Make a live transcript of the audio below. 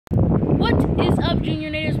is up,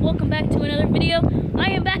 Junior Naders? Welcome back to another video.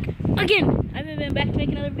 I am back again. I haven't been back to make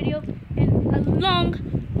another video in a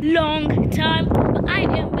long time, but I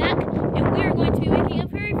am back, and we are going to be making a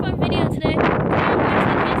very fun video today. I'm going to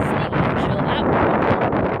the Kansas City Auto Show at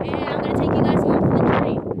Walmart, and I'm going to take you guys along for the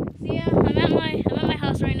journey. So yeah, I'm at my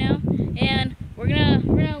house right now, and we're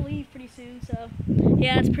gonna leave pretty soon. So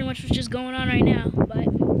yeah, that's pretty much what's just going on right now. But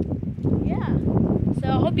yeah. So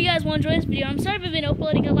I hope you guys will enjoy this video. I'm sorry if I've been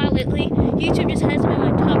uploading a lot lately. YouTube just hasn't been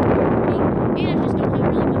my top priority, and I just don't have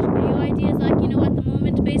really much video ideas, like, you know, at the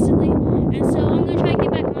moment, basically. And so I'm gonna try to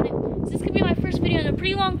get back on it. So this could be my first video in a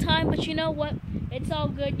pretty long time, but you know what? It's all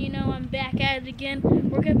good. You know, I'm back at it again.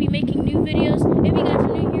 We're gonna be making new videos. If you guys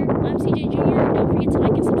are new here, I'm CJ Jr. Don't forget to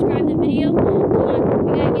like and subscribe the video. Come on,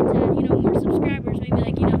 we gotta get to, you know, more subscribers. Maybe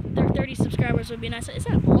like, you know, 30 subscribers would be nice. Is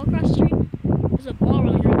that a ball across the street? There's a ball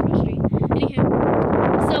running around across the street.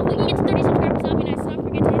 Anywho, so if we can get to 30 subscribers, that'll be nice. Don't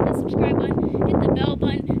forget to hit the subscribe button, hit the bell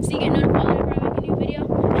button, so you get notified whenever I make a new video.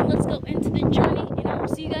 And let's go into the journey, and I will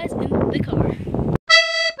see you guys in the car.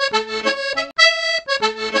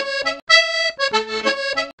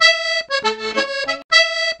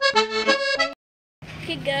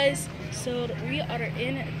 Okay guys, so we are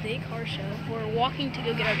in the car show. We're walking to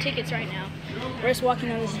go get our tickets right now. We're just walking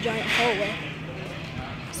down this giant hallway.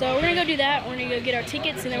 So we're gonna go do that. We're gonna go get our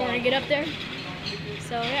tickets, and then we're gonna get up there.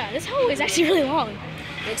 So yeah, this hallway is actually really long.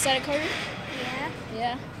 You excited, Carter?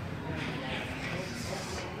 Yeah.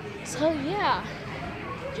 So yeah,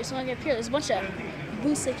 just want to get up here. There's a bunch of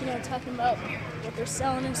booths, like, you know, talking about what they're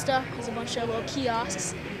selling and stuff. There's a bunch of little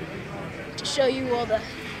kiosks to show you all the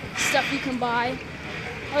stuff you can buy.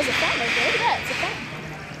 Oh, there's a fountain right there. Look at that, it's a fountain.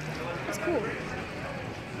 That's cool.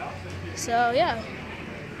 So yeah,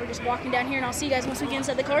 we're just walking down here, and I'll see you guys once we get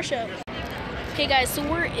inside the car show. Okay guys, so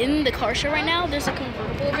we're in the car show right now. There's a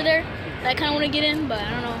convertible over there that I kind of want to get in, but I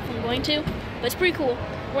don't know if I'm going to. But it's pretty cool.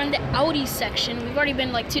 We're in the Audi section. We've already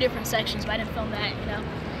been like 2 different sections, but I didn't film that, you know.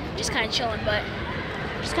 Just kind of chilling, but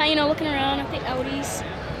just kind of, you know, looking around at the Audis.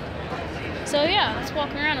 So yeah, let's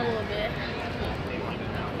walk around a little bit.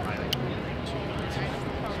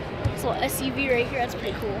 This little SUV right here, that's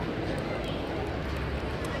pretty cool.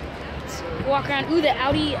 Let's walk around. Ooh, the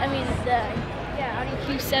Audi, Audi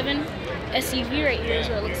Q7 SUV right here is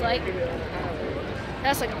what it looks like.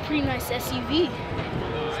 That's like a pretty nice SUV.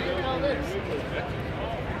 So look at all this.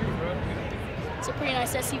 It's a pretty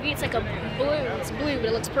nice SUV. It's like a blue. It's blue, but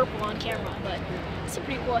it looks purple on camera. But it's a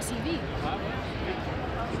pretty cool SUV.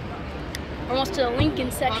 Almost to the Lincoln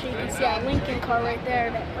section. You can see that Lincoln car right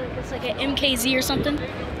there. It's like an MKZ or something.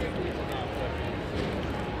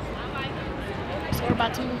 So we're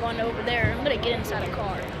about to move on over there. I'm gonna get inside a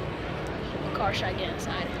car. What car should I get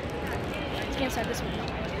inside? Let's get inside this one.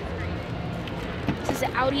 This is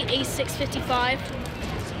the Audi A655.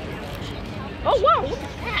 Oh wow, look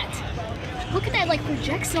at that. Look at that, like,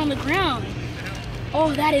 projects on the ground.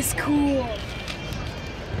 Oh, that is cool.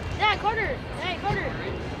 Yeah, Carter. Hey, Carter.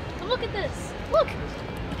 Look at this. Look.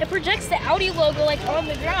 It projects the Audi logo, like, on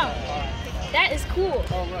the ground. That is cool.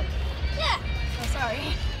 Yeah. Oh, sorry.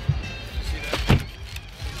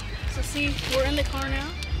 So see, we're in the car now.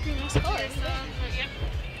 Pretty nice car.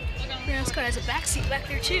 Pretty nice car. It has a back seat back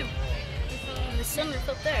there too. And the sunroof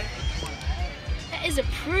up there. That is a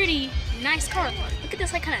pretty nice car. Look at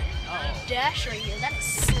this, like, kind of dash right here. That is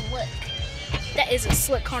slick. That is a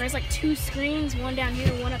slick car. There's like 2 screens, one down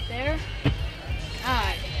here, one up there.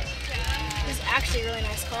 God, this is actually a really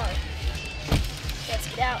nice car. Let's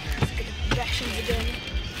get out. Let's look at the projections again.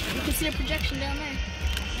 You can see the projection down there.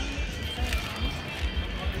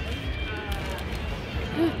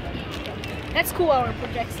 That's cool how it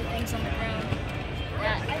projects the things on the ground.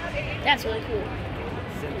 That's really cool.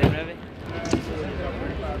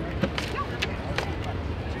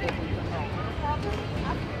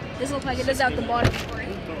 This looks like it does out the bottom.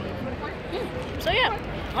 So yeah,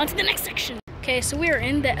 on to the next section. Okay, so we are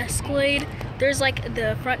in the Escalade. There's like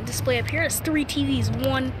the front display up here. It's 3 TVs,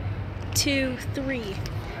 1, 2, 3.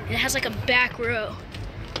 And it has like a back row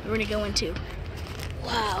we're gonna go into.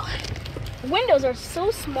 Wow. The windows are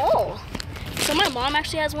so small. So my mom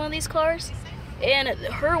actually has one of these cars, and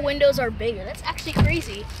her windows are bigger. That's actually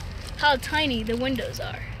crazy how tiny the windows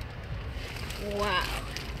are. Wow.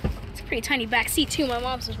 It's a pretty tiny back seat too. My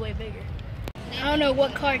mom's is way bigger. I don't know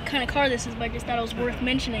what kind of car this is, but I just thought it was worth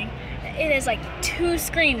mentioning. It has like 2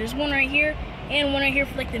 screens. There's one right here and one right here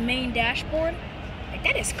for like the main dashboard. Like,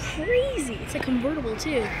 that is crazy. It's a convertible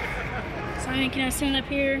too. So I'm gonna stand up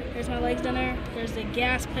here. There's my legs down there. There's the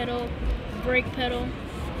gas pedal, brake pedal.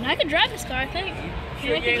 And I could drive this car, I think.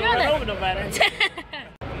 Sure, you ain't run over nobody.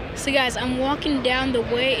 So guys, I'm walking down the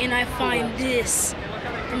way and I find this.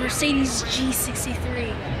 the Mercedes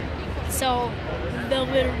G63. So they'll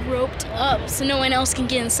be roped up so no one else can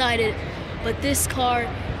get inside it. But this car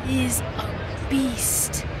is a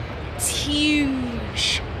beast. It's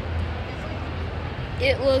huge.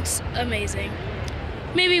 It looks amazing.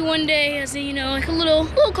 Maybe one day, as a, like a little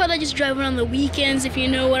car that just drive around the weekends, if you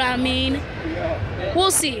know what I mean.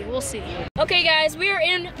 We'll see. Okay, guys, we are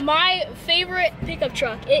in my favorite pickup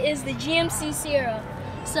truck. It is the GMC Sierra.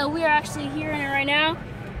 So we are actually here in it right now.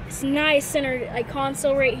 It's nice center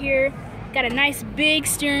console right here. Got a nice big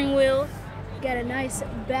steering wheel. Got a nice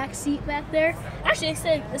back seat back there. Actually, they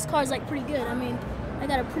said this car's pretty good. I mean, I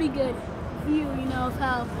got a pretty good view, of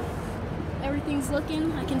how everything's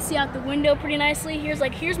looking. I can see out the window pretty nicely.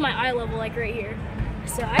 Here's my eye level right here.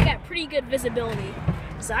 So I got pretty good visibility.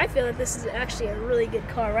 So I feel that this is actually a really good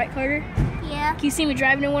car, right, Carter? Yeah. Can you see me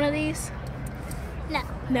driving in one of these? No.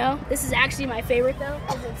 No? This is actually my favorite though,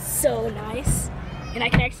 because it's so nice. And I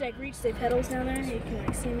can actually reach the pedals down there. You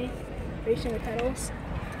can see me reaching the pedals.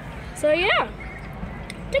 So yeah.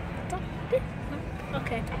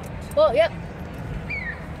 Okay. Well, yep.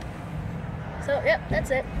 So yep, that's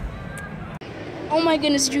it. Oh my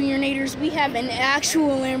goodness, Junior Naders, we have an actual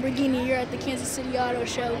Lamborghini here at the Kansas City Auto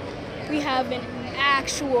Show. We have an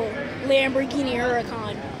actual Lamborghini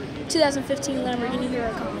Huracan, 2015 Lamborghini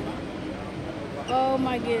Huracan. Oh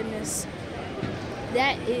my goodness,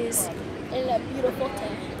 that is a beautiful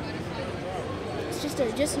thing. It's just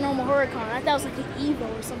a normal Huracan. I thought it was like an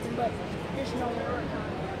Evo or something, but just a normal Huracan.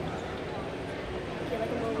 Get like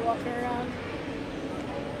a little walking around.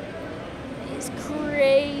 It's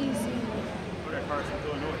crazy.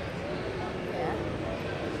 Yeah.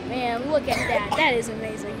 Man, look at that. That is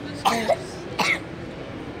amazing.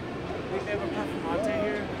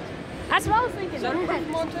 That's what I was thinking.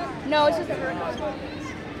 No, it's just a Huracan.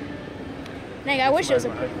 Dang, I wish it was a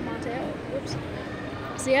Performante. Whoops.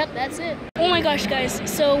 So yep, that's it. Oh my gosh, guys.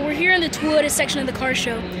 So we're here in the Toyota section of the car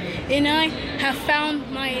show, and I have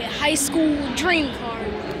found my high school dream car.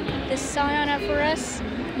 This Scion FRS,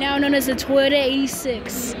 now known as the Toyota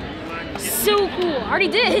 86. So cool. I already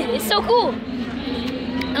did. It's so cool.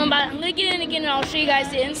 I'm gonna get in again and I'll show you guys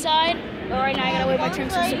the inside. But right now I gotta wait my turn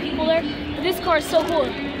to some people there. But this car is so cool.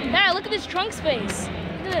 Dad, look at this trunk space.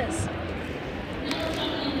 Look at this.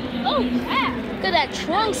 Oh yeah. Look at that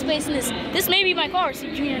trunk space in this. This may be my car.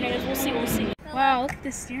 See, Junior Naders. We'll see. Wow, look at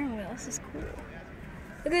this steering wheel. This is cool.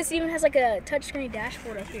 Look at this. It even has like a touchscreen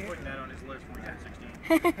dashboard up here. Putting that on his list for 1016.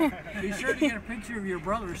 Be sure to get a picture of your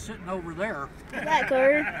brother sitting over there. Look at that,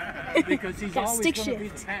 Carter. Because he's always going to be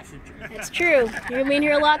the passenger. That's true. You're going to be in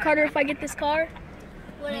here a lot, Carter, if I get this car?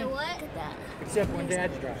 What? Look at that. Except when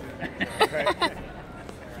Dad's driving.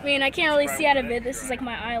 I mean, I can't really see out of it. This is like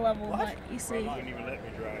my eye level, but you see. You didn't even let me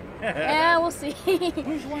drive. Yeah, we'll see.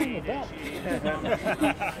 Who's wearing the belt?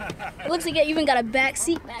 It looks like it even got a back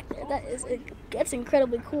seat back there. That's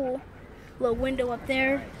incredibly cool. Little window up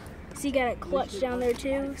there. See, you got a clutch down there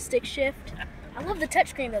too. Stick shift. I love the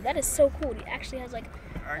touchscreen though. That is so cool. It actually has like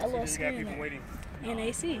a little screen there. And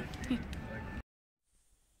AC.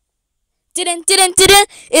 Didn't.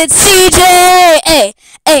 It's CJ.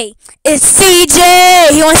 Hey, it's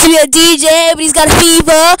CJ. He wants to be a DJ, but he's got a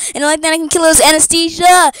fever. And like that, I can kill his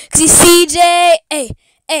anesthesia. Cause he's CJ.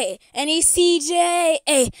 Hey, and he's CJ.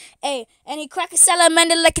 Hey, and he crack a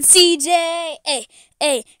salamander like it's CJ.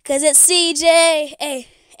 Hey, cause it's CJ.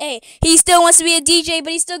 Hey, he still wants to be a DJ,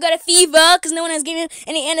 but he still got a fever, cause no one has given him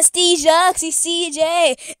any anesthesia, cause he's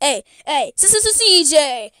CJ. Hey,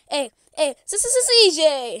 CJ. Hey,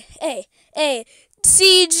 CJ. Hey,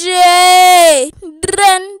 CJ.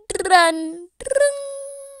 Dun.